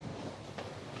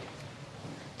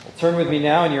Turn with me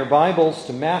now in your Bibles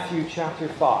to Matthew chapter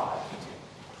 5.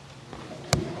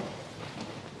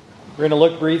 We're going to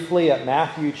look briefly at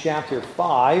Matthew chapter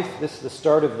 5. This is the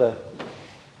start of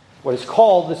what is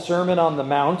called the Sermon on the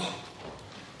Mount.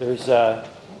 There's a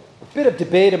bit of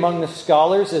debate among the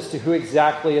scholars as to who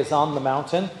exactly is on the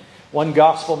mountain. One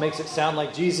gospel makes it sound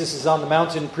like Jesus is on the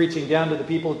mountain preaching down to the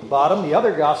people at the bottom. The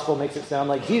other gospel makes it sound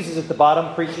like Jesus at the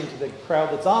bottom preaching to the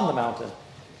crowd that's on the mountain.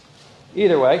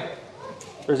 Either way,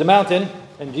 there's a mountain,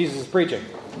 and Jesus is preaching.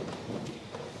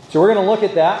 So we're going to look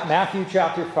at that, Matthew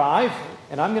chapter 5,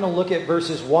 and I'm going to look at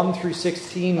verses 1 through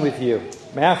 16 with you.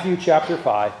 Matthew chapter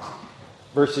 5,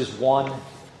 verses 1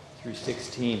 through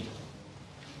 16.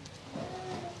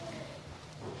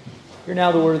 Hear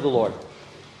now the word of the Lord.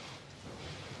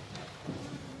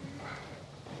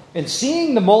 And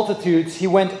seeing the multitudes, he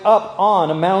went up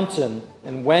on a mountain,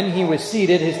 and when he was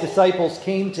seated, his disciples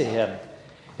came to him.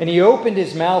 And he opened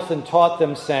his mouth and taught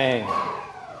them, saying,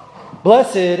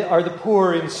 Blessed are the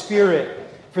poor in spirit,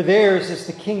 for theirs is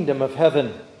the kingdom of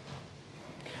heaven.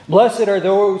 Blessed are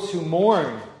those who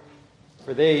mourn,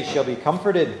 for they shall be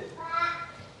comforted.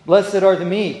 Blessed are the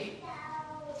meek,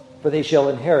 for they shall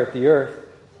inherit the earth.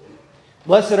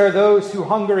 Blessed are those who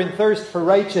hunger and thirst for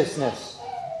righteousness,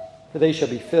 for they shall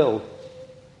be filled.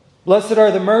 Blessed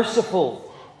are the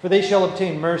merciful, for they shall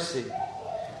obtain mercy.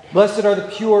 Blessed are the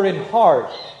pure in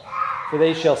heart, for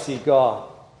they shall see God.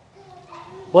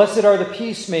 Blessed are the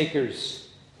peacemakers,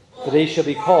 for they shall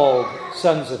be called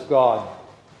sons of God.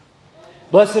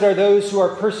 Blessed are those who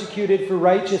are persecuted for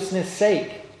righteousness'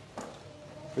 sake,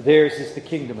 for theirs is the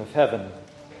kingdom of heaven.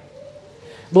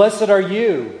 Blessed are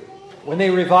you when they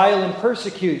revile and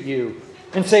persecute you,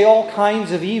 and say all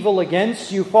kinds of evil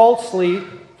against you falsely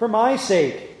for my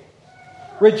sake.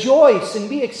 Rejoice and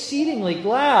be exceedingly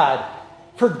glad,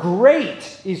 for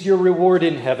great is your reward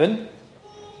in heaven.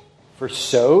 For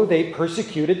so they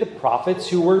persecuted the prophets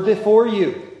who were before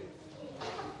you.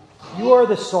 You are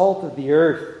the salt of the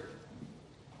earth.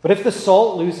 But if the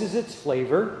salt loses its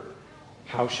flavor,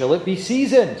 how shall it be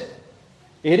seasoned?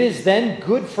 It is then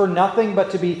good for nothing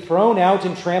but to be thrown out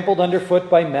and trampled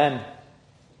underfoot by men.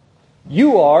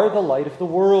 You are the light of the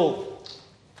world.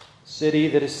 A city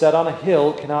that is set on a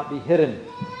hill cannot be hidden.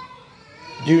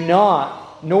 Do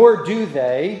not, nor do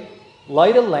they,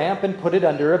 light a lamp and put it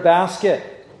under a basket,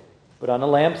 but on a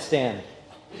lampstand,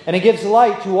 and it gives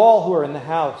light to all who are in the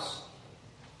house.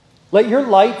 Let your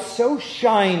light so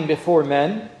shine before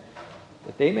men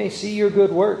that they may see your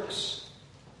good works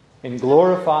and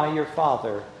glorify your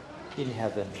Father in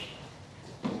heaven.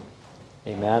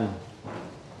 Amen.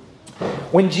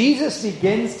 When Jesus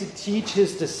begins to teach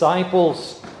his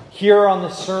disciples here on the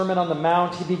Sermon on the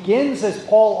Mount, he begins, as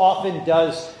Paul often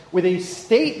does, with a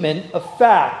statement of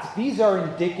fact. These are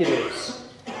indicatives.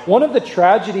 One of the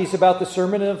tragedies about the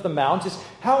Sermon on the Mount is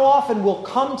how often we'll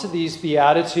come to these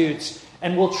Beatitudes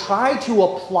and we'll try to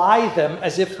apply them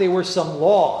as if they were some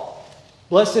law.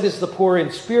 Blessed is the poor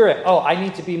in spirit. Oh, I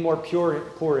need to be more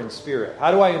poor in spirit. How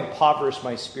do I impoverish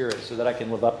my spirit so that I can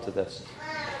live up to this?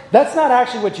 That's not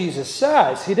actually what Jesus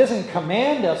says. He doesn't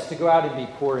command us to go out and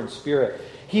be poor in spirit.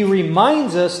 He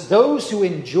reminds us those who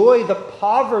enjoy the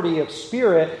poverty of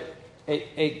spirit,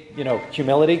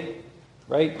 humility,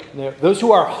 right? Those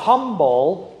who are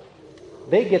humble,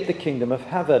 they get the kingdom of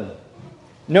heaven.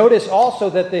 Notice also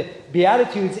that the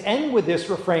Beatitudes end with this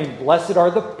refrain, Blessed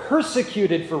are the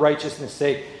persecuted for righteousness'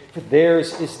 sake, for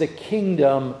theirs is the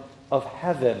kingdom of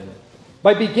heaven.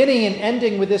 By beginning and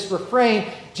ending with this refrain,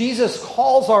 Jesus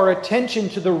calls our attention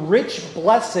to the rich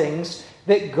blessings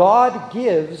that God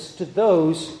gives to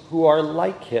those who are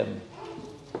like him,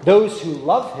 those who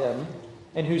love him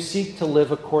and who seek to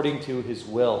live according to his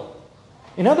will.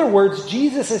 In other words,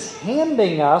 Jesus is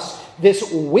handing us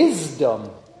this wisdom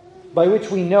by which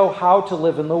we know how to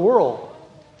live in the world,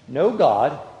 know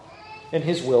God and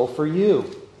his will for you.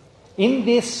 In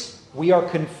this, we are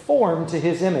conformed to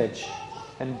his image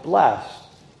and blessed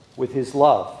with his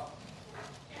love.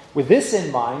 With this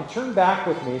in mind, turn back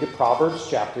with me to Proverbs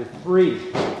chapter 3.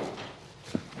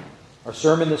 Our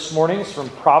sermon this morning is from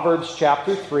Proverbs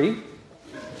chapter 3.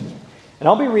 And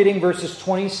I'll be reading verses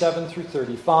 27 through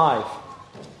 35.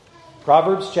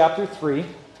 Proverbs chapter 3,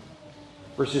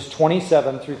 verses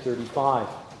 27 through 35.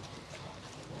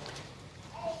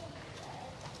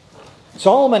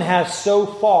 Solomon has so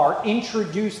far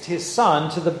introduced his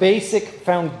son to the basic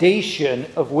foundation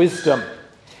of wisdom,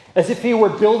 as if he were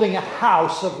building a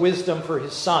house of wisdom for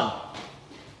his son.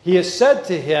 He has said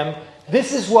to him,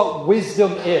 this is what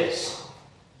wisdom is,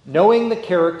 knowing the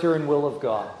character and will of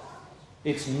God.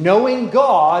 It's knowing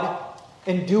God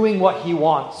and doing what he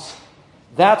wants.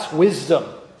 That's wisdom.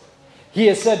 He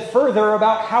has said further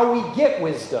about how we get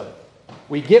wisdom.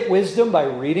 We get wisdom by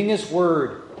reading His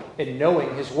Word and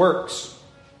knowing His works.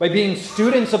 By being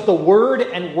students of the Word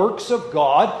and works of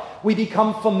God, we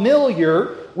become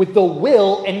familiar with the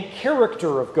will and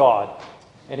character of God.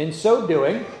 And in so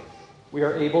doing, we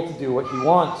are able to do what He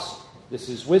wants. This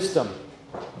is wisdom.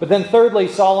 But then thirdly,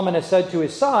 Solomon has said to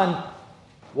his son,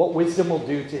 what wisdom will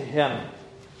do to him.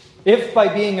 If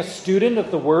by being a student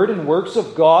of the Word and works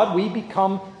of God, we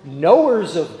become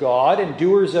knowers of God and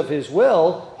doers of His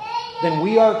will, then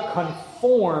we are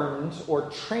conformed or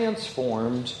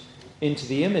transformed into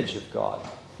the image of God,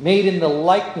 made in the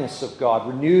likeness of God,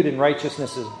 renewed in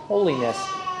righteousness and holiness,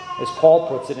 as Paul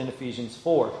puts it in Ephesians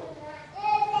 4.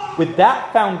 With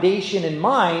that foundation in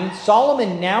mind,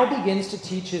 Solomon now begins to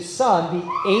teach his son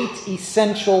the 8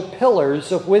 essential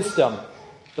pillars of wisdom.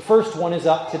 The first one is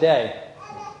up today: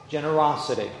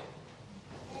 generosity.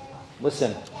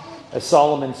 Listen as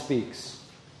Solomon speaks.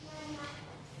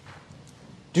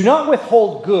 Do not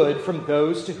withhold good from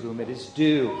those to whom it is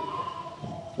due,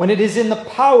 when it is in the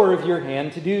power of your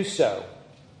hand to do so.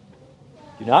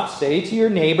 Do not say to your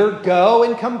neighbor, go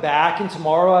and come back, and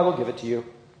tomorrow I will give it to you,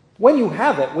 when you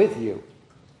have it with you.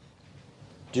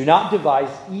 Do not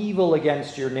devise evil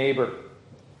against your neighbor,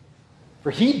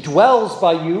 for he dwells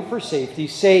by you for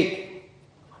safety's sake.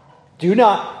 Do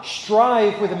not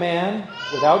strive with a man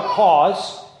without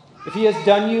cause, if he has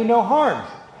done you no harm.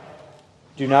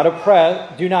 Do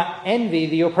not envy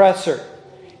the oppressor,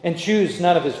 and choose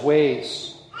none of his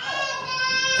ways.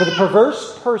 For the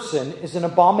perverse person is an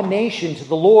abomination to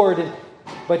the Lord,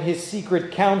 but his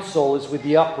secret counsel is with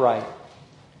the upright.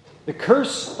 The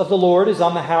curse of the Lord is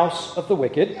on the house of the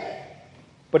wicked,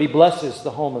 but He blesses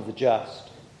the home of the just.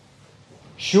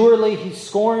 Surely He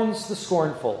scorns the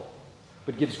scornful,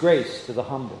 but gives grace to the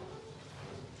humble.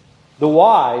 The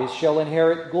wise shall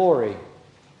inherit glory,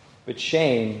 but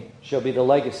shame shall be the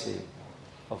legacy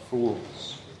of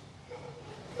fools.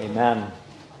 Amen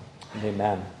and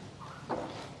amen.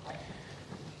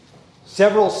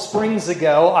 Several springs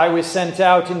ago, I was sent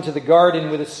out into the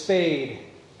garden with a spade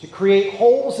to create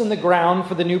holes in the ground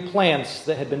for the new plants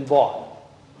that had been bought.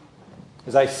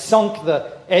 As I sunk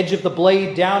the edge of the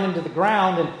blade down into the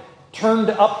ground and turned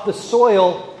up the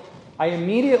soil, I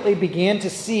immediately began to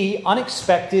see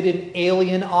unexpected and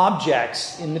alien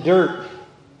objects in the dirt.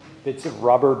 Bits of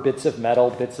rubber, bits of metal,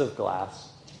 bits of glass.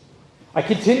 I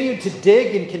continued to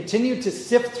dig and continued to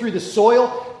sift through the soil,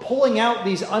 pulling out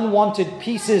these unwanted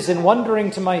pieces and wondering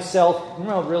to myself,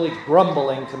 really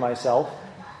grumbling to myself,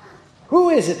 who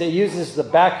is it that uses the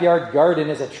backyard garden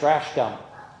as a trash dump?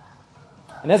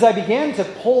 And as I began to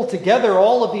pull together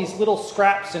all of these little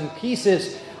scraps and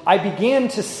pieces, I began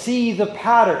to see the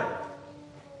pattern.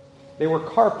 They were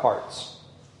car parts.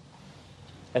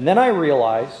 And then I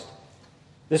realized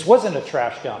this wasn't a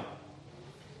trash dump.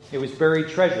 It was buried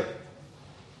treasure.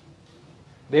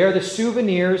 They are the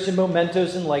souvenirs and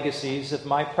mementos and legacies of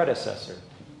my predecessor.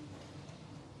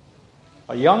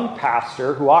 A young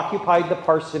pastor who occupied the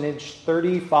parsonage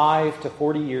 35 to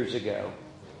 40 years ago.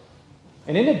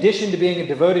 And in addition to being a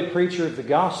devoted preacher of the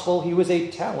gospel, he was a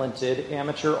talented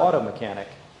amateur auto mechanic.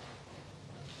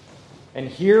 And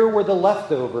here were the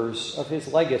leftovers of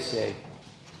his legacy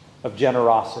of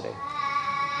generosity.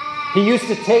 He used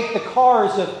to take the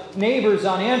cars of neighbors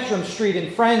on Antrim Street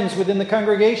and friends within the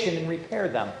congregation and repair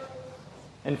them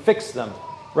and fix them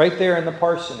right there in the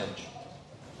parsonage.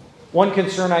 One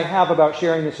concern I have about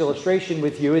sharing this illustration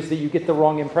with you is that you get the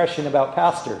wrong impression about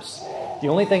pastors. The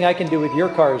only thing I can do with your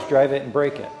car is drive it and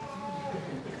break it.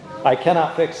 I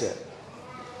cannot fix it.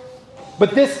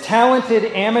 But this talented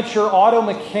amateur auto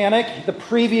mechanic, the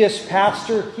previous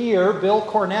pastor here, Bill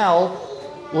Cornell,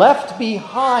 left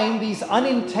behind these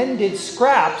unintended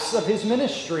scraps of his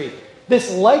ministry,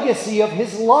 this legacy of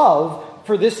his love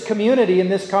for this community and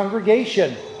this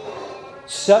congregation.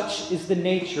 Such is the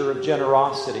nature of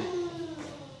generosity.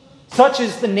 Such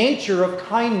is the nature of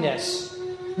kindness,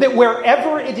 that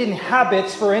wherever it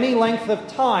inhabits for any length of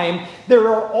time, there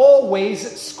are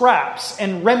always scraps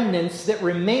and remnants that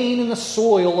remain in the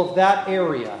soil of that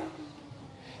area.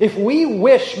 If we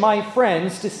wish, my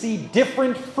friends, to see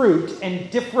different fruit and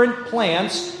different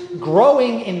plants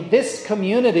growing in this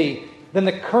community than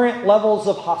the current levels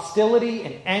of hostility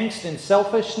and angst and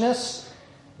selfishness,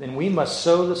 then we must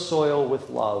sow the soil with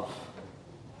love,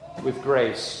 with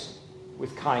grace,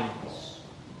 with kindness.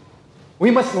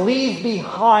 We must leave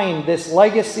behind this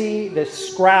legacy, this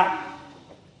scrap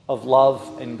of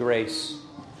love and grace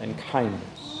and kindness.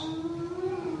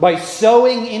 By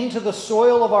sowing into the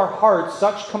soil of our hearts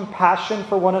such compassion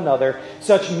for one another,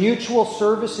 such mutual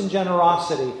service and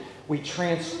generosity, we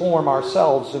transform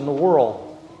ourselves in the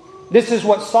world. This is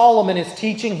what Solomon is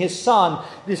teaching his son.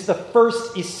 This is the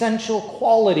first essential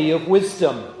quality of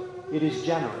wisdom. It is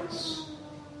generous.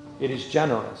 It is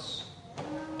generous.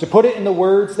 To put it in the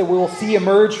words that we will see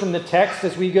emerge from the text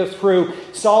as we go through,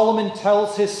 Solomon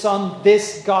tells his son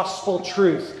this gospel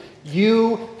truth.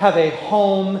 You have a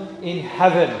home in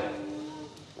heaven.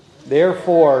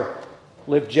 Therefore,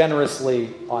 live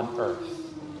generously on earth.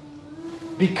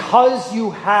 Because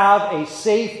you have a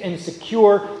safe and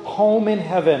secure home in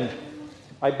heaven,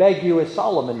 I beg you, as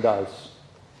Solomon does,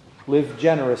 live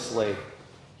generously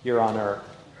here on earth.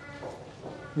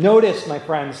 Notice, my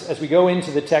friends, as we go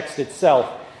into the text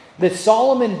itself, that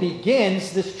Solomon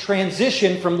begins this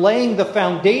transition from laying the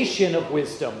foundation of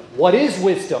wisdom. What is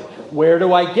wisdom? Where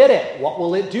do I get it? What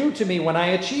will it do to me when I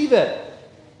achieve it?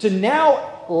 To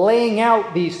now laying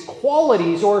out these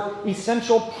qualities or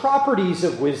essential properties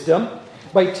of wisdom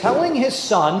by telling his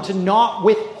son to not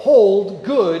withhold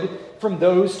good from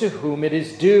those to whom it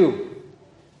is due.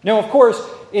 Now, of course,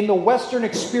 in the Western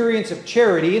experience of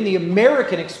charity, in the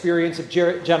American experience of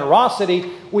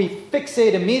generosity, we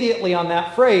fixate immediately on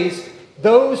that phrase,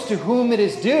 those to whom it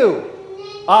is due.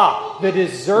 The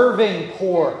deserving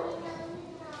poor.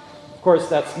 Of course,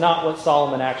 that's not what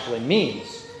Solomon actually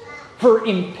means. For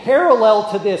in parallel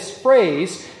to this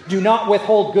phrase, do not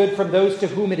withhold good from those to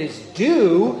whom it is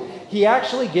due, he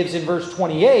actually gives in verse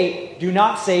 28, do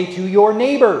not say to your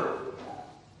neighbor.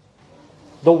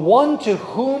 The one to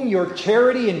whom your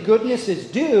charity and goodness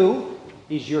is due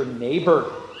is your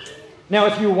neighbor. Now,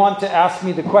 if you want to ask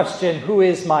me the question, who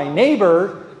is my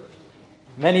neighbor?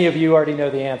 Many of you already know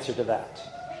the answer to that.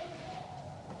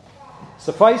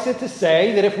 Suffice it to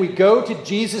say that if we go to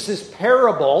Jesus'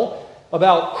 parable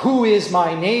about who is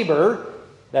my neighbor,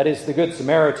 that is the Good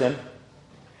Samaritan,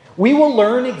 we will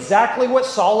learn exactly what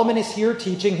Solomon is here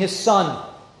teaching his son.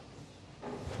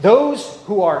 Those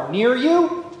who are near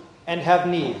you and have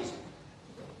needs.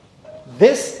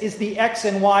 This is the X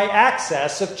and Y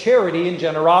axis of charity and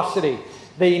generosity.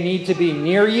 They need to be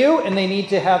near you and they need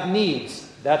to have needs.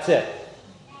 That's it.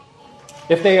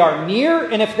 If they are near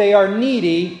and if they are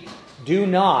needy, do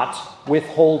not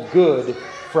withhold good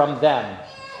from them.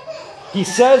 He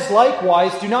says,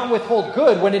 likewise, do not withhold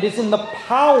good when it is in the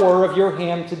power of your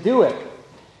hand to do it.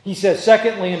 He says,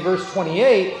 secondly, in verse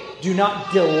 28, do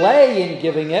not delay in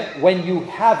giving it when you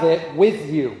have it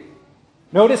with you.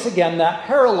 Notice again that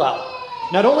parallel.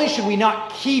 Not only should we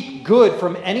not keep good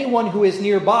from anyone who is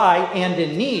nearby and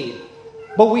in need,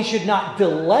 but we should not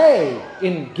delay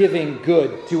in giving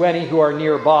good to any who are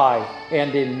nearby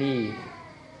and in need.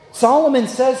 Solomon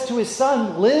says to his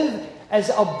son, live as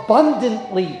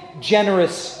abundantly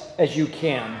generous as you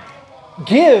can.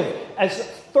 Give as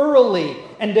thoroughly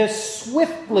and as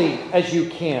swiftly as you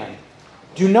can.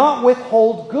 Do not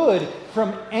withhold good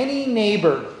from any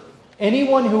neighbor,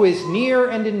 anyone who is near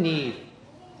and in need.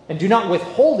 And do not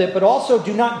withhold it, but also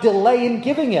do not delay in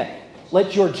giving it.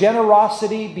 Let your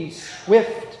generosity be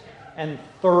swift and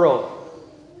thorough.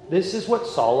 This is what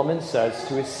Solomon says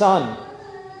to his son.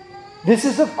 This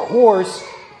is, of course,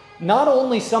 not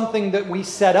only something that we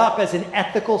set up as an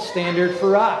ethical standard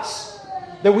for us,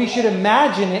 that we should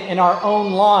imagine it in our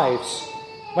own lives.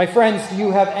 My friends, do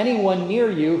you have anyone near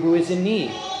you who is in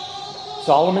need?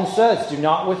 Solomon says, do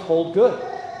not withhold good.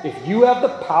 If you have the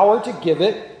power to give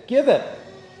it, give it.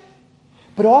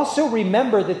 But also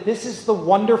remember that this is the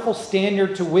wonderful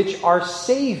standard to which our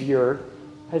Savior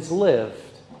has lived.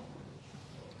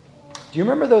 Do you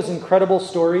remember those incredible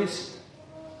stories?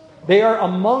 They are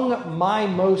among my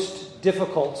most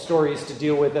difficult stories to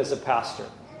deal with as a pastor.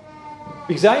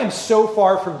 Because I am so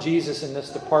far from Jesus in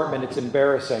this department, it's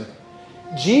embarrassing.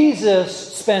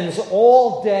 Jesus spends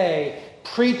all day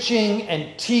preaching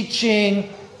and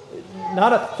teaching,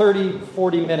 not a 30,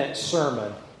 40-minute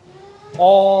sermon.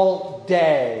 All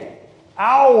day.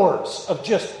 Hours of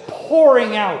just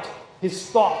pouring out his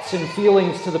thoughts and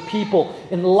feelings to the people,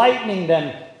 enlightening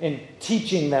them and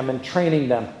teaching them and training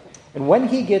them. And when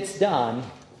he gets done,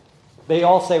 they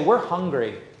all say, we're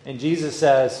hungry. And Jesus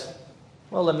says,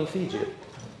 well, let me feed you.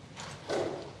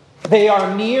 They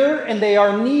are near and they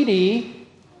are needy.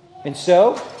 And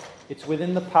so, it's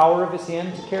within the power of his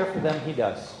hand to care for them. He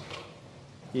does.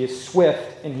 He is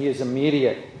swift and he is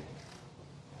immediate.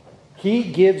 He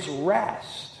gives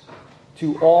rest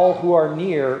to all who are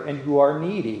near and who are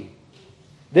needy.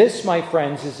 This, my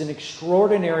friends, is an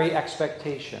extraordinary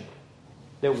expectation.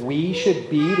 That we should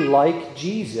be like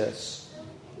Jesus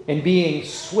in being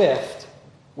swift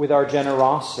with our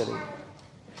generosity.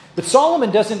 But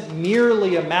Solomon doesn't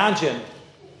merely imagine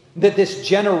that this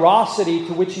generosity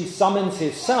to which he summons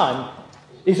his son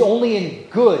is only in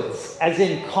goods, as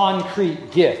in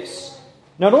concrete gifts.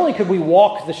 Not only could we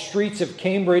walk the streets of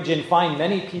Cambridge and find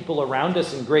many people around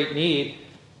us in great need,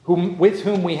 with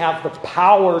whom we have the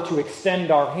power to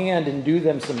extend our hand and do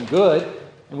them some good,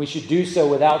 and we should do so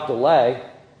without delay,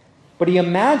 but he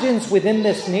imagines within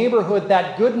this neighborhood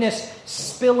that goodness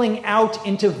spilling out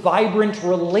into vibrant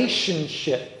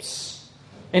relationships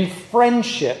and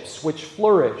friendships which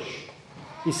flourish.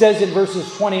 He says in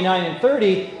verses 29 and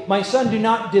 30, "My son, do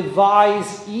not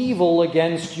devise evil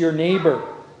against your neighbor."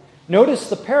 Notice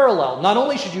the parallel. Not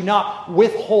only should you not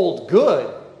withhold good,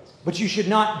 but you should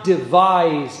not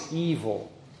devise evil.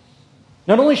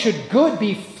 Not only should good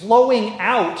be flowing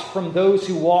out from those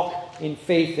who walk in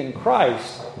faith in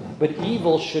Christ, but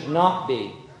evil should not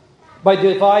be. By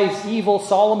devise evil,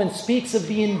 Solomon speaks of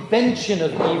the invention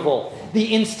of evil,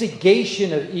 the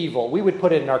instigation of evil. We would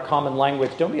put it in our common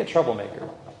language, don't be a troublemaker.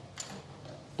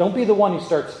 Don't be the one who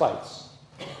starts fights.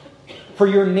 For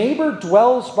your neighbor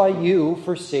dwells by you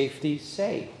for safety's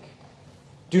sake.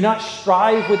 Do not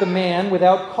strive with a man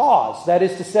without cause. That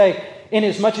is to say,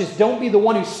 inasmuch as don't be the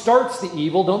one who starts the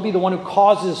evil, don't be the one who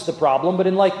causes the problem, but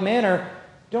in like manner,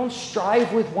 don't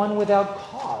strive with one without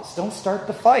cause. Don't start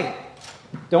the fight.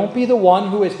 Don't be the one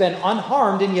who has been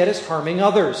unharmed and yet is harming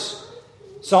others.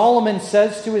 Solomon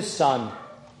says to his son,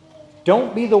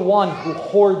 don't be the one who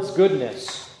hoards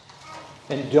goodness,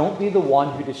 and don't be the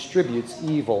one who distributes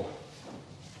evil.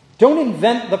 Don't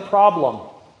invent the problem.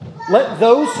 Let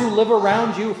those who live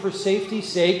around you for safety's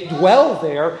sake dwell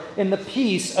there in the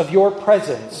peace of your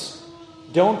presence.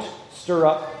 Don't stir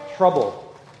up trouble.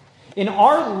 In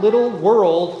our little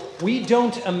world, we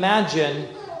don't imagine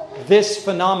this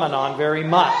phenomenon very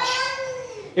much.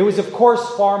 It was, of course,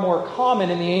 far more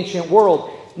common in the ancient world.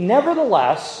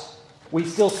 Nevertheless, we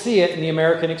still see it in the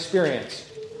American experience.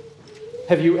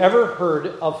 Have you ever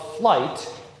heard of flight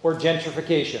or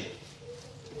gentrification?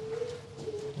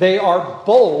 They are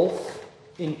both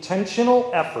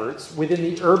intentional efforts within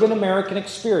the urban American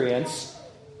experience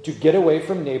to get away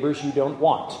from neighbors you don't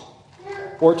want,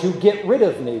 or to get rid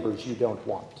of neighbors you don't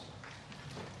want.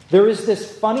 There is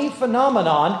this funny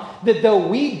phenomenon that though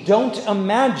we don't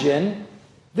imagine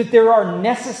that there are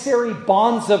necessary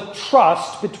bonds of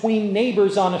trust between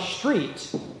neighbors on a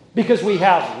street, because we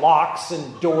have locks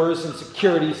and doors and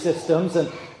security systems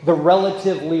and the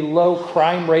relatively low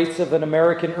crime rates of an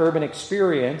American urban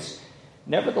experience,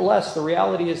 nevertheless, the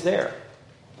reality is there.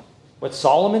 What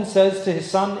Solomon says to his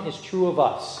son is true of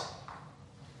us.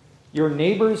 Your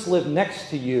neighbors live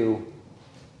next to you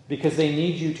because they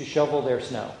need you to shovel their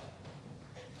snow.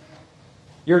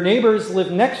 Your neighbors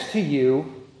live next to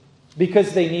you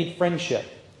because they need friendship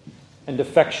and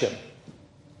affection.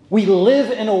 We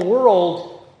live in a world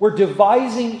where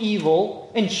devising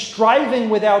evil and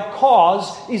striving without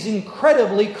cause is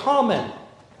incredibly common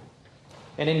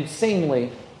and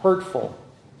insanely hurtful.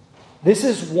 This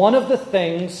is one of the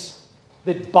things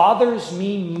that bothers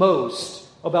me most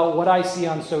about what I see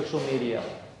on social media.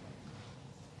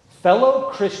 Fellow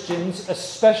Christians,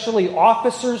 especially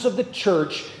officers of the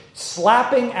church,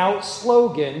 slapping out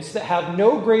slogans that have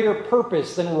no greater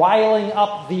purpose than riling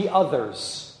up the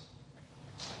others.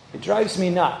 It drives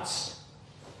me nuts.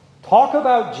 Talk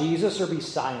about Jesus or be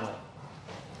silent.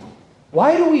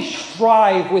 Why do we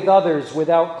strive with others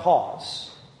without cause?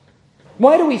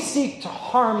 Why do we seek to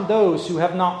harm those who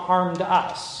have not harmed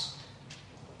us?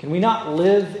 Can we not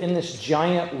live in this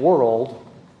giant world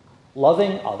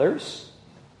loving others?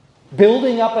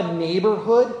 Building up a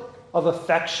neighborhood of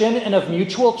affection and of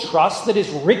mutual trust that is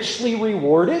richly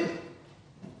rewarded?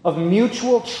 Of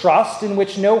mutual trust in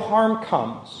which no harm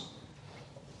comes?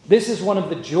 This is one of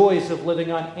the joys of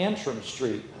living on Antrim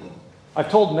Street. I've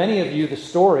told many of you the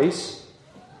stories.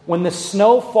 When the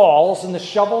snow falls and the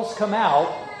shovels come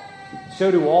out, so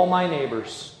do all my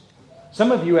neighbors.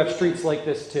 Some of you have streets like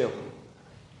this too.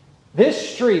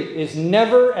 This street is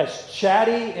never as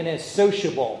chatty and as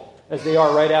sociable as they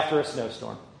are right after a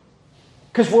snowstorm.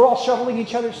 Because we're all shoveling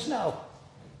each other's snow.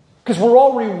 Because we're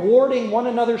all rewarding one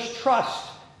another's trust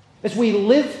as we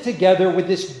live together with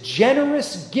this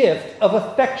generous gift of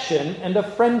affection and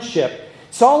of friendship.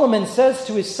 Solomon says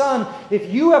to his son,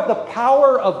 if you have the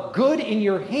power of good in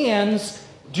your hands,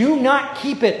 do not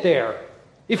keep it there.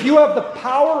 If you have the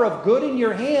power of good in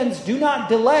your hands, do not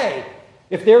delay.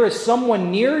 If there is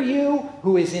someone near you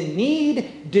who is in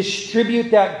need, distribute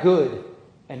that good.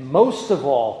 And most of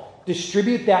all,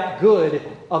 distribute that good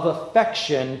of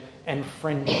affection and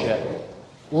friendship.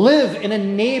 Live in a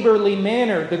neighborly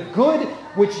manner. The good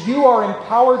which you are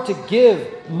empowered to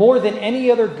give more than any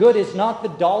other good is not the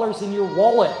dollars in your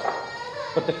wallet,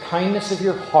 but the kindness of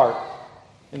your heart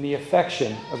and the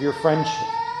affection of your friendship.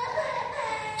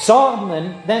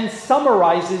 Solomon then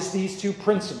summarizes these two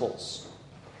principles.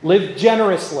 Live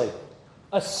generously,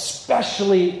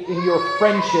 especially in your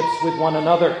friendships with one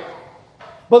another.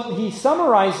 But he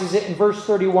summarizes it in verse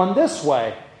 31 this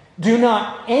way: do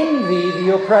not envy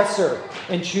the oppressor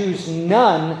and choose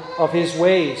none of his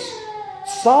ways.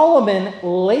 Solomon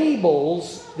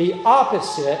labels the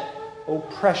opposite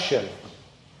oppression.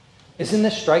 Isn't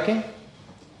this striking?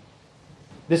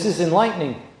 This is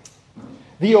enlightening.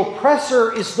 The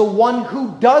oppressor is the one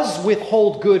who does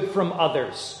withhold good from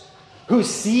others, who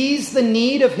sees the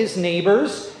need of his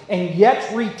neighbors and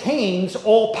yet retains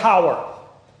all power.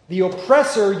 The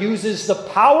oppressor uses the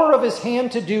power of his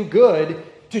hand to do good,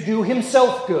 to do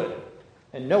himself good,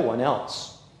 and no one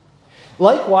else.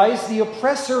 Likewise, the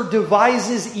oppressor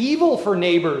devises evil for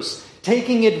neighbors,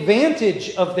 taking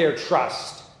advantage of their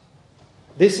trust.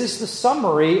 This is the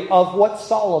summary of what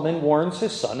Solomon warns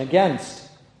his son against.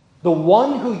 The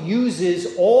one who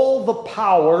uses all the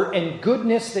power and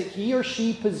goodness that he or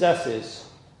she possesses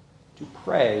to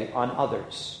prey on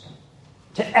others,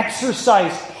 to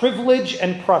exercise privilege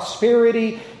and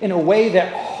prosperity in a way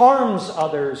that harms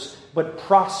others but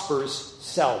prospers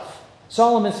self.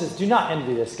 Solomon says, do not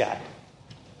envy this guy.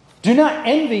 Do not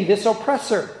envy this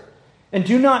oppressor, and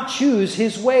do not choose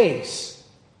his ways.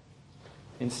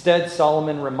 Instead,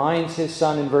 Solomon reminds his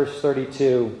son in verse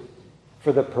 32,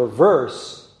 for the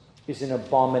perverse is an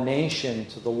abomination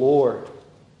to the Lord.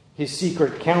 His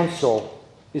secret counsel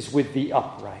is with the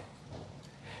upright.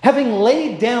 Having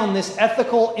laid down this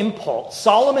ethical impulse,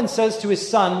 Solomon says to his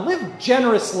son, live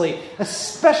generously,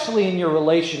 especially in your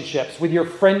relationships, with your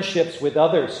friendships with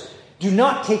others. Do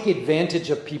not take advantage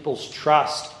of people's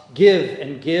trust. Give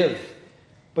and give.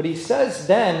 But he says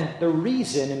then the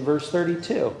reason in verse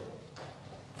 32.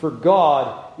 For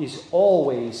God is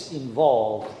always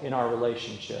involved in our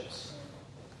relationships.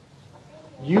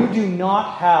 You do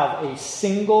not have a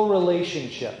single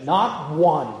relationship, not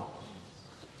one,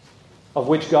 of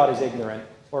which God is ignorant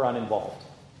or uninvolved.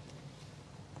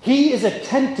 He is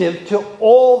attentive to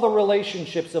all the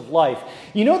relationships of life.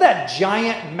 You know that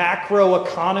giant macro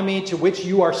economy to which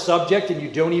you are subject and you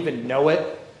don't even know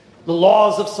it? The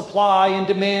laws of supply and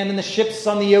demand and the ships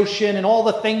on the ocean and all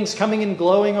the things coming and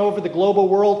glowing over the global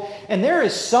world. And there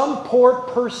is some poor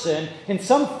person in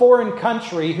some foreign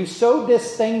country who sewed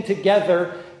this thing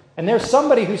together. And there's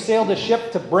somebody who sailed a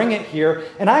ship to bring it here.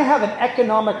 And I have an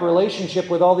economic relationship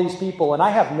with all these people. And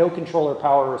I have no control or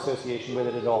power or association with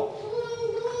it at all.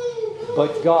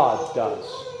 But God does.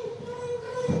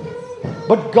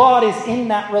 But God is in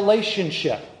that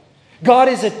relationship. God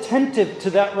is attentive to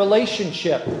that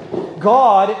relationship.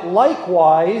 God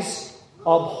likewise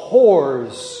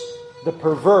abhors the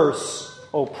perverse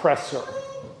oppressor.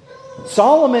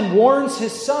 Solomon warns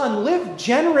his son, live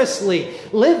generously,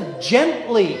 live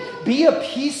gently, be a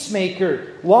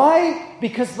peacemaker. Why?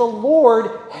 Because the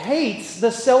Lord hates the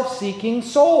self-seeking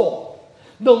soul.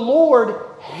 The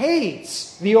Lord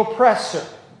hates the oppressor.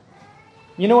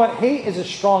 You know what? Hate is a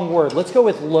strong word. Let's go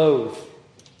with loathe.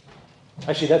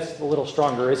 Actually, that's a little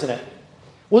stronger, isn't it?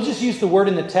 We'll just use the word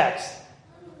in the text.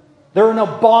 They're an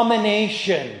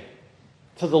abomination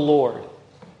to the Lord.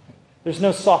 There's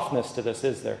no softness to this,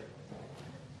 is there?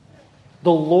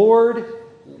 The Lord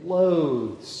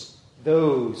loathes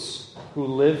those who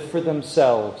live for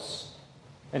themselves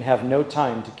and have no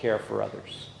time to care for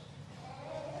others.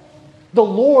 The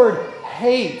Lord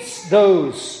hates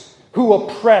those who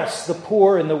oppress the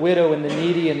poor and the widow and the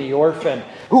needy and the orphan,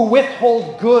 who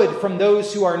withhold good from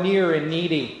those who are near and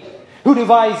needy, who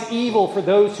devise evil for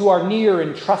those who are near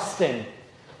and trusting,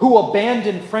 who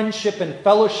abandon friendship and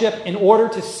fellowship in order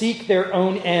to seek their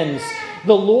own ends.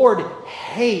 The Lord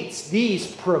hates these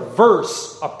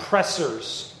perverse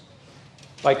oppressors.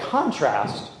 By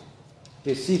contrast,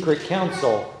 his secret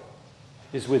counsel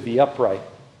is with the upright.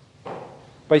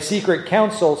 By secret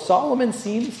counsel, Solomon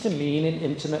seems to mean an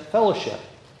intimate fellowship.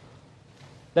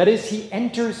 That is, he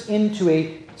enters into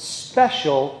a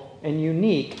special and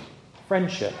unique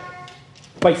friendship.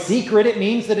 By secret, it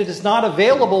means that it is not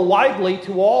available widely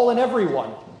to all and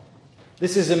everyone.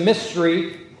 This is a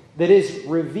mystery that is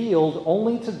revealed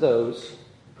only to those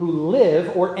who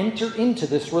live or enter into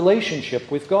this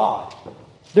relationship with God.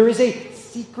 There is a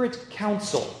secret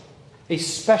counsel, a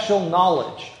special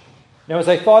knowledge. Now, as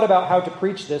I thought about how to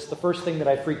preach this, the first thing that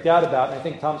I freaked out about, and I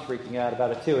think Tom's freaking out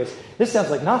about it too, is this sounds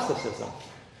like Gnosticism.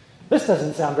 This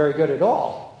doesn't sound very good at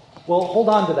all. Well, hold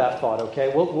on to that thought,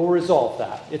 okay? We'll resolve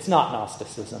that. It's not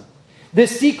Gnosticism.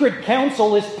 This secret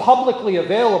counsel is publicly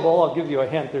available. I'll give you a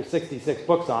hint. There's 66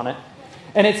 books on it.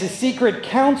 And it's a secret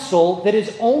counsel that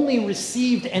is only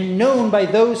received and known by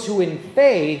those who in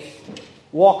faith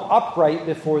walk upright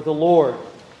before the Lord.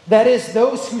 That is,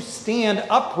 those who stand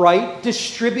upright,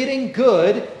 distributing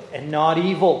good and not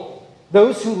evil.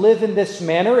 Those who live in this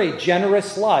manner, a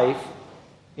generous life,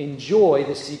 enjoy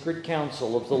the secret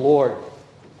counsel of the Lord.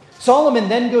 Solomon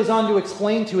then goes on to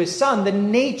explain to his son the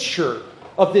nature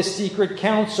of this secret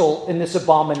counsel and this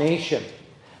abomination.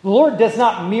 The Lord does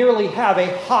not merely have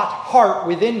a hot heart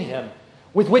within him,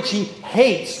 with which he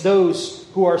hates those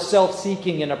who are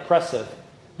self-seeking and oppressive.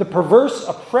 The perverse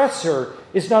oppressor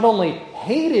is not only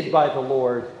hated by the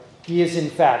Lord, he is in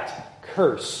fact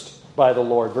cursed by the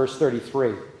Lord. Verse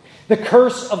 33. The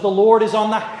curse of the Lord is on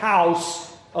the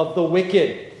house of the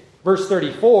wicked. Verse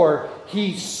 34,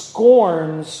 he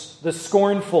scorns the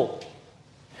scornful.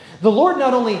 The Lord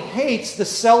not only hates the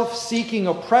self-seeking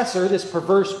oppressor, this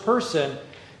perverse person,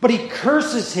 but he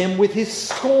curses him with his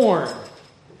scorn.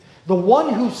 The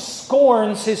one who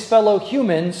scorns his fellow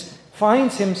humans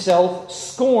finds himself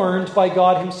scorned by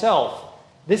God himself.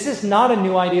 This is not a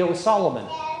new idea with Solomon.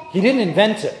 He didn't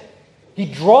invent it. He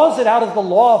draws it out of the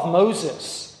law of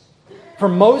Moses. For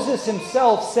Moses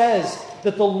himself says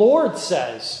that the Lord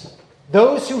says,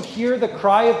 those who hear the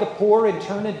cry of the poor and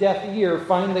turn a deaf ear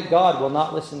find that God will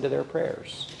not listen to their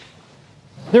prayers.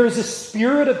 There is a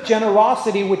spirit of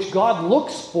generosity which God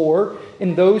looks for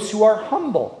in those who are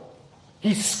humble.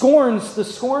 He scorns the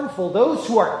scornful, those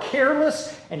who are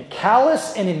careless and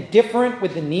callous and indifferent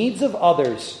with the needs of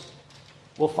others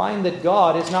will find that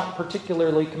God is not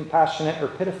particularly compassionate or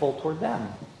pitiful toward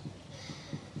them.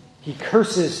 He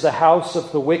curses the house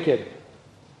of the wicked.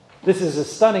 This is a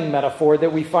stunning metaphor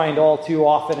that we find all too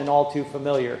often and all too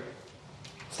familiar.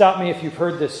 Stop me if you've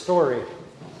heard this story.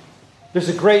 There's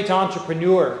a great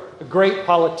entrepreneur, a great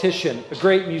politician, a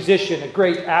great musician, a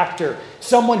great actor,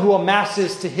 someone who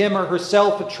amasses to him or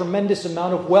herself a tremendous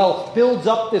amount of wealth, builds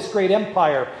up this great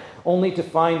empire, only to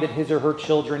find that his or her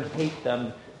children hate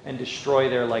them and destroy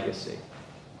their legacy.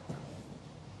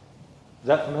 Is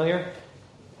that familiar?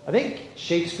 I think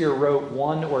Shakespeare wrote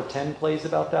 1 or 10 plays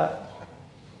about that.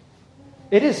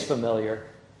 It is familiar.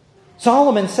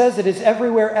 Solomon says it is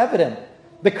everywhere evident.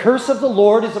 The curse of the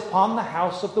Lord is upon the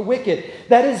house of the wicked.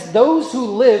 That is, those who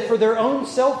live for their own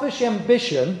selfish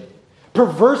ambition,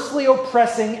 perversely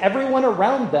oppressing everyone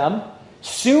around them,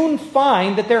 soon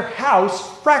find that their house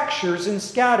fractures and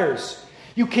scatters.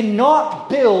 You cannot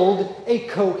build a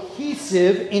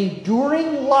cohesive,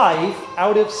 enduring life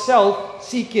out of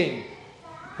self-seeking.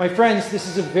 My friends, this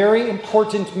is a very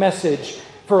important message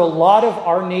for a lot of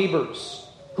our neighbors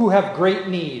who have great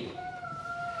need.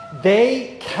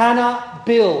 They cannot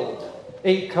build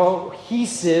a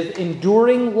cohesive,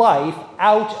 enduring life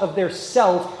out of their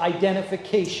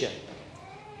self-identification.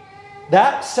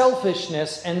 That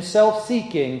selfishness and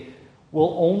self-seeking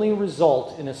will only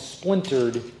result in a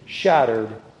splintered, shattered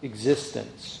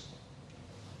existence.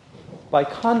 By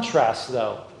contrast,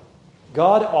 though,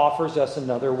 God offers us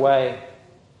another way.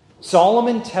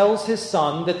 Solomon tells his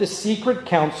son that the secret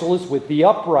counsel is with the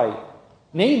upright,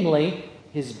 namely,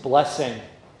 his blessing.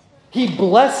 He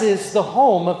blesses the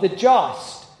home of the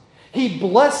just. He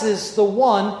blesses the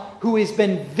one who has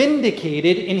been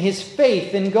vindicated in his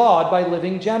faith in God by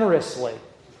living generously,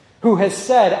 who has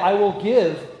said, I will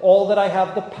give all that I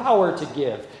have the power to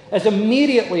give, as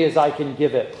immediately as I can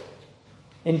give it.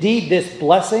 Indeed, this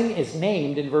blessing is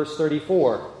named in verse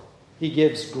 34. He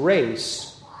gives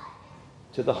grace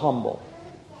to the humble.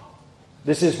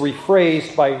 This is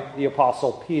rephrased by the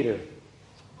Apostle Peter.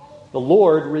 The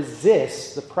Lord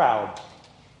resists the proud,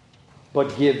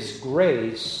 but gives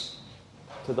grace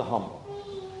to the humble.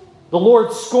 The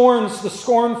Lord scorns the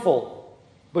scornful,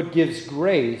 but gives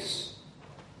grace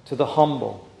to the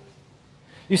humble.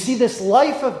 You see, this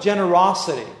life of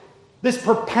generosity, this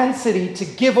propensity to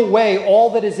give away all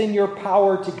that is in your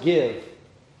power to give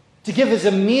as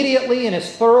immediately and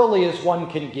as thoroughly as one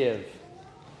can give,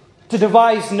 to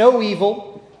devise no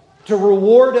evil, to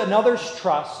reward another's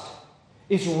trust,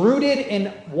 is rooted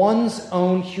in one's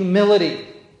own humility,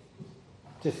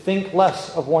 to think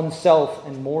less of oneself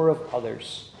and more of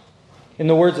others. In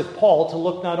the words of Paul, to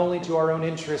look not only to our own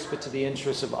interests, but to the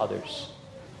interests of others.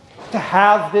 To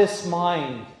have this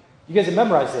mind. You guys have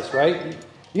memorized this, right?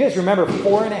 You guys remember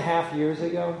 4.5 years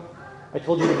ago, I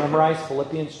told you to memorize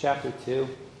Philippians chapter 2? It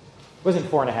wasn't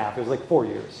 4.5, it was like 4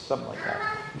 years, something like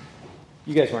that.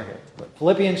 You guys weren't here. But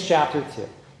Philippians chapter 2.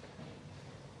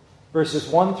 Verses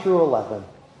 1 through 11.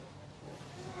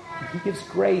 He gives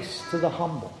grace to the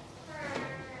humble.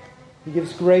 He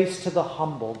gives grace to the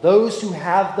humble. Those who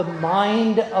have the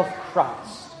mind of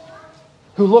Christ.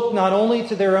 Who look not only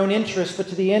to their own interests, but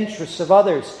to the interests of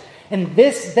others. And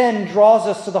this then draws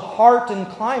us to the heart and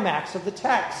climax of the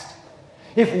text.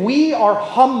 If we are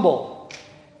humble,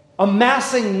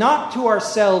 amassing not to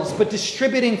ourselves, but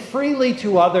distributing freely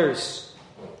to others,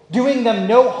 doing them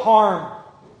no harm,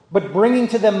 but bringing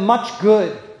to them much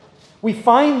good, we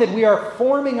find that we are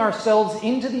forming ourselves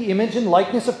into the image and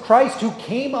likeness of Christ, who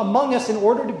came among us in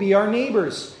order to be our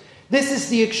neighbors. This is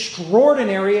the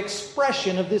extraordinary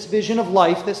expression of this vision of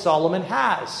life that Solomon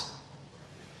has.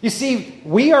 You see,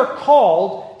 we are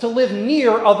called to live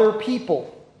near other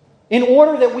people in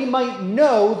order that we might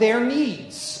know their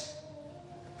needs,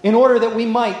 in order that we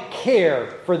might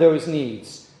care for those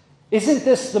needs. Isn't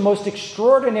this the most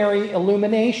extraordinary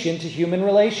illumination to human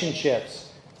relationships?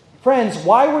 Friends,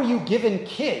 why were you given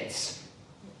kids?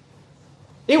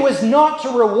 It was not to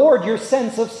reward your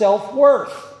sense of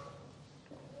self-worth.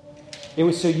 It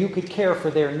was so you could care for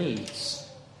their needs.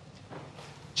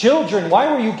 Children,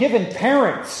 why were you given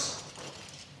parents?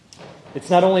 It's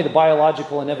not only the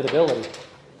biological inevitability.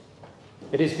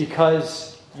 It is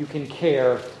because you can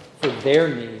care for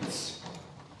their needs.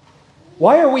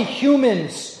 Why are we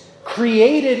humans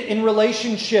created in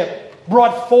relationship,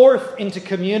 brought forth into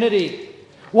community?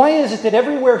 Why is it that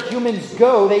everywhere humans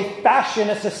go, they fashion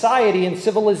a society and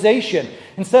civilization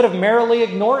instead of merrily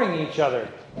ignoring each other?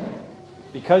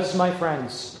 Because, my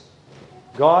friends,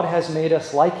 God has made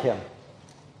us like Him,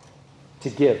 to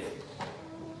give.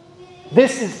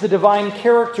 This is the divine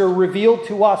character revealed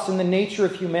to us in the nature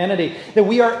of humanity, that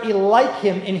we are like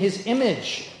Him in His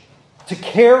image, to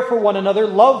care for one another,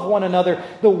 love one another.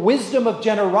 The wisdom of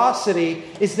generosity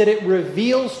is that it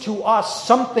reveals to us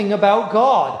something about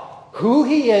God, who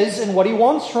He is and what He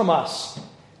wants from us.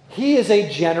 He is a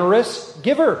generous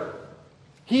giver.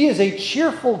 He is a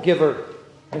cheerful giver.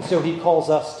 And so He calls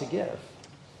us to give.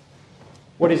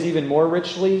 What is even more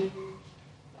richly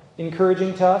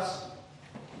encouraging to us?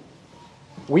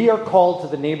 We are called to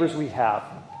the neighbors we have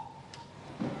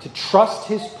to trust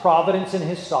His providence and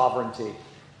His sovereignty,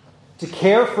 to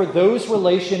care for those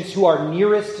relations who are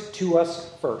nearest to us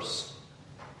first.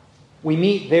 We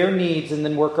meet their needs and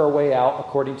then work our way out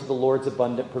according to the Lord's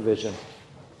abundant provision.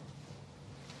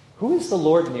 Who is the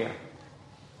Lord near?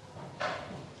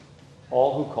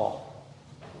 All who call.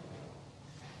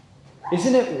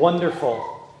 Isn't it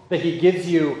wonderful that He gives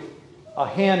you a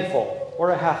handful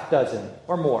or a half dozen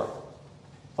or more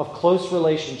of close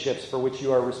relationships for which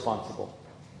you are responsible?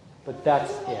 But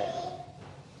that's it.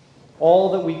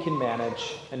 All that we can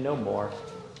manage and no more.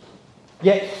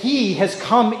 Yet He has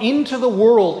come into the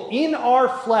world in our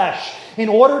flesh in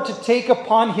order to take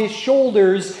upon His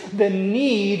shoulders the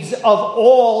needs of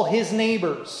all His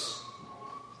neighbors,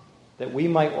 that we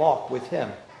might walk with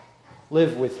Him,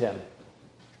 live with Him.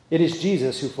 It is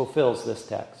Jesus who fulfills this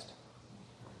text.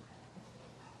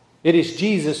 It is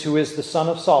Jesus who is the son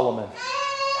of Solomon,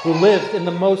 who lived in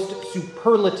the most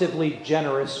superlatively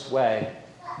generous way.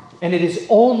 And it is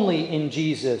only in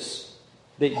Jesus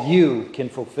that you can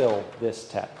fulfill this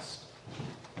text.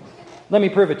 Let me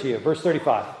prove it to you. Verse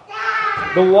 35.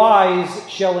 The wise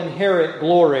shall inherit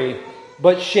glory,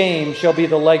 but shame shall be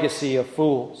the legacy of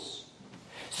fools.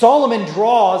 Solomon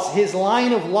draws his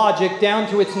line of logic down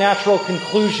to its natural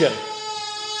conclusion,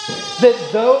 that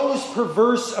those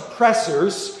perverse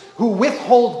oppressors who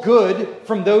withhold good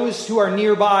from those who are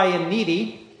nearby and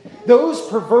needy, those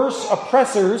perverse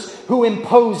oppressors who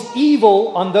impose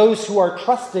evil on those who are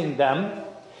trusting them,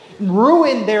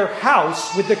 ruin their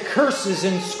house with the curses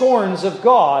and scorns of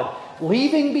God,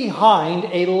 leaving behind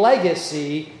a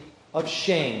legacy of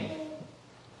shame,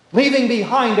 leaving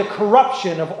behind a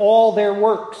corruption of all their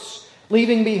works,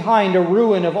 leaving behind a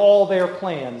ruin of all their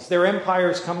plans. Their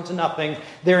empires come to nothing,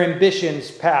 their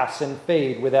ambitions pass and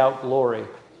fade without glory.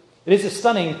 It is a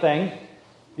stunning thing.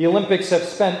 The Olympics have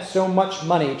spent so much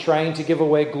money trying to give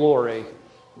away glory,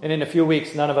 and in a few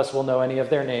weeks none of us will know any of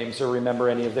their names or remember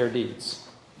any of their deeds.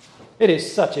 It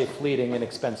is such a fleeting and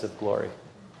expensive glory.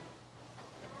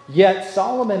 Yet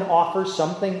Solomon offers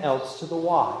something else to the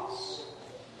wise.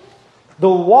 The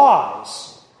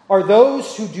wise are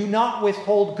those who do not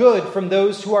withhold good from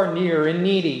those who are near and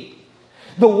needy.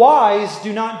 The wise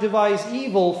do not devise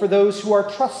evil for those who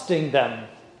are trusting them.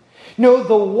 No,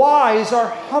 the wise are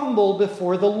humble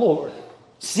before the Lord,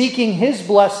 seeking His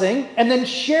blessing and then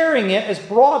sharing it as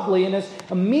broadly and as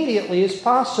immediately as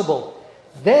possible.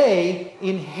 They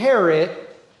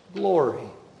inherit glory.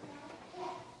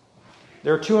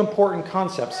 There are two important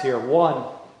concepts here. One,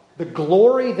 the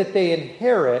glory that they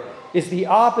inherit is the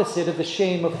opposite of the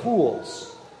shame of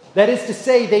fools. That is to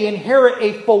say, they inherit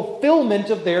a fulfillment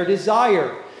of their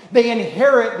desire. They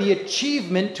inherit the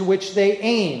achievement to which they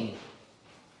aim.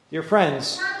 Dear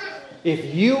friends,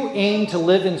 if you aim to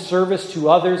live in service to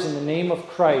others in the name of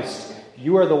Christ,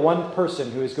 you are the one person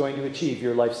who is going to achieve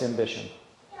your life's ambition.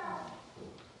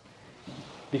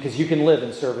 because you can live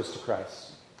in service to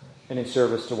Christ and in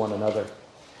service to one another.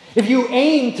 If you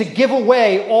aim to give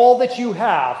away all that you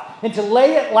have and to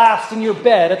lay at last in your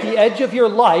bed at the edge of your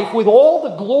life with all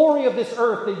the glory of this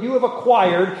earth that you have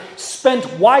acquired,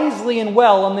 spent wisely and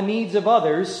well on the needs of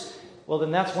others, well,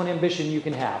 then that's one ambition you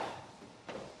can have.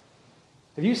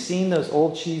 Have you seen those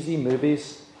old cheesy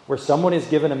movies where someone is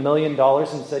given $1 million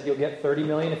and said you'll get $30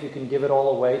 million if you can give it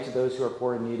all away to those who are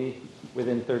poor and needy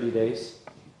within 30 days?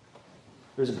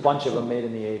 There's a bunch of them made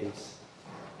in the 80s.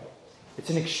 It's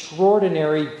an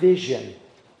extraordinary vision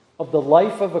of the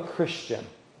life of a Christian.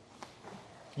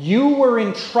 You were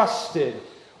entrusted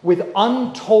with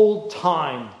untold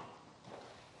time,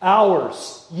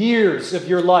 hours, years of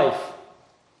your life,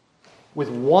 with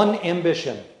one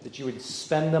ambition, that you would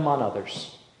spend them on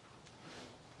others.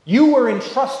 You were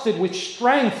entrusted with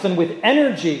strength and with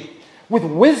energy, with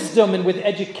wisdom and with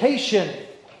education,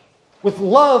 with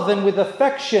love and with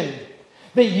affection,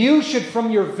 that you should from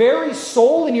your very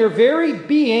soul and your very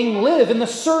being live in the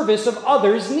service of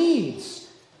others' needs.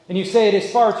 And you say, it is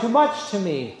far too much to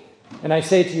me. And I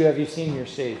say to you, have you seen your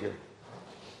Savior?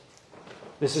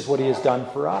 This is what he has done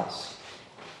for us.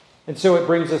 And so it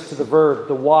brings us to the verb,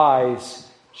 the wise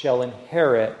shall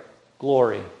inherit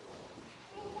glory.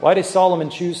 Why does Solomon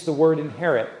choose the word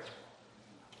inherit?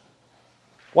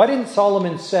 Why didn't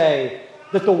Solomon say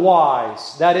that the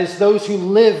wise, that is, those who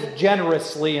live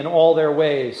generously in all their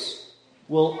ways,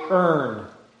 will earn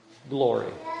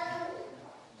glory?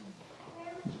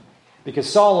 Because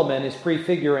Solomon is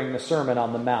prefiguring the Sermon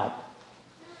on the Mount.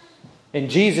 And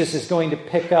Jesus is going to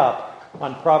pick up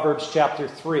on Proverbs chapter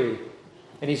 3,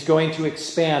 and he's going to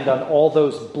expand on all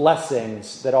those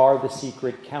blessings that are the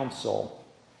secret counsel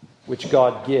which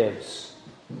God gives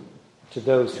to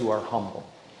those who are humble.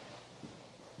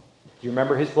 Do you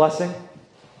remember his blessing?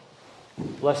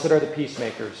 Blessed are the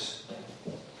peacemakers,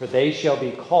 for they shall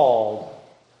be called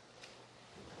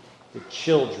the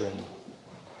children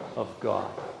of God.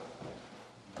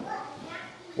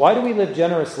 Why do we live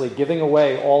generously, giving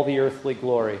away all the earthly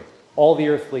glory, all the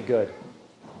earthly good?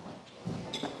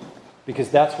 Because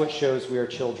that's what shows we are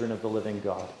children of the living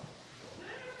God.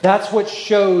 That's what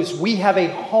shows we have a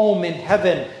home in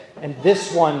heaven, and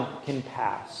this one can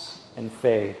pass and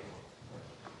fade.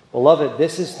 Beloved,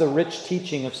 this is the rich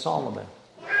teaching of Solomon.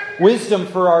 Wisdom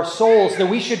for our souls, that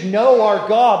we should know our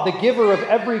God, the giver of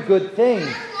every good thing,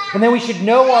 and that we should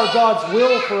know our God's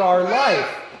will for our life,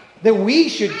 that we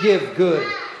should give good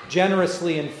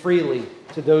generously and freely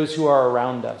to those who are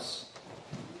around us.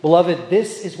 Beloved,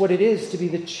 this is what it is to be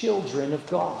the children of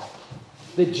God,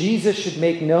 that Jesus should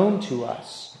make known to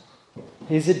us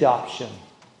his adoption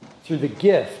through the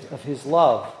gift of his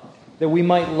love, that we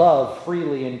might love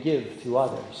freely and give to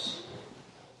others.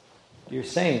 Dear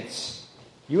saints,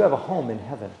 you have a home in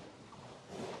heaven.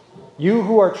 You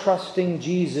who are trusting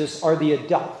Jesus are the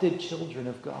adopted children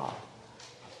of God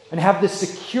and have the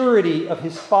security of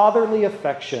his fatherly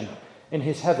affection in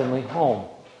his heavenly home.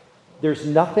 There's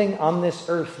nothing on this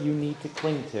earth you need to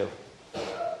cling to.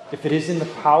 If it is in the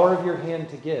power of your hand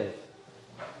to give,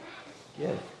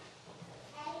 give.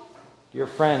 Dear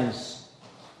friends,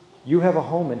 you have a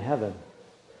home in heaven.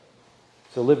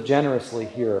 So live generously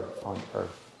here on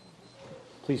earth.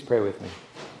 Please pray with me.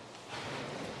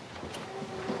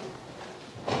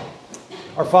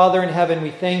 Our Father in heaven,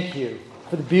 we thank you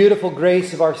for the beautiful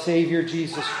grace of our Savior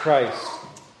Jesus Christ,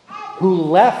 who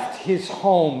left his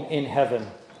home in heaven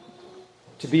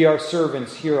to be our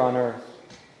servants here on earth,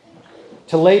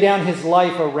 to lay down his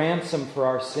life a ransom for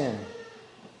our sin.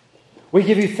 We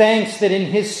give you thanks that in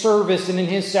his service and in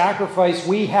his sacrifice,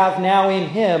 we have now in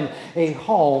him a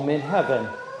home in heaven,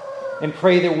 and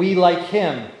pray that we, like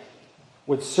him,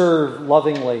 would serve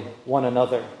lovingly one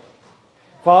another.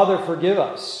 Father, forgive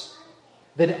us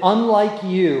that unlike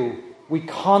you, we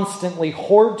constantly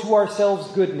hoard to ourselves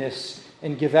goodness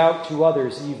and give out to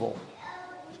others evil.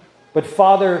 But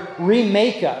Father,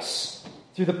 remake us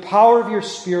through the power of your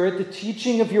Spirit, the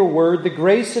teaching of your word, the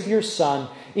grace of your Son,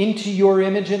 into your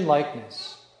image and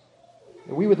likeness,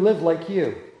 that we would live like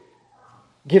you,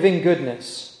 giving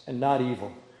goodness and not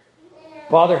evil.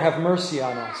 Father, have mercy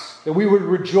on us, that we would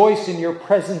rejoice in your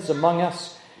presence among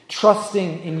us,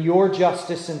 trusting in your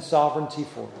justice and sovereignty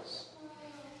for us.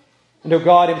 And, O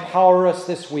God, empower us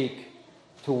this week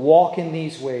to walk in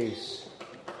these ways,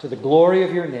 to the glory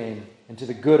of your name and to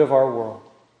the good of our world.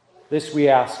 This we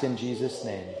ask in Jesus'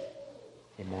 name.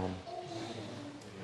 Amen.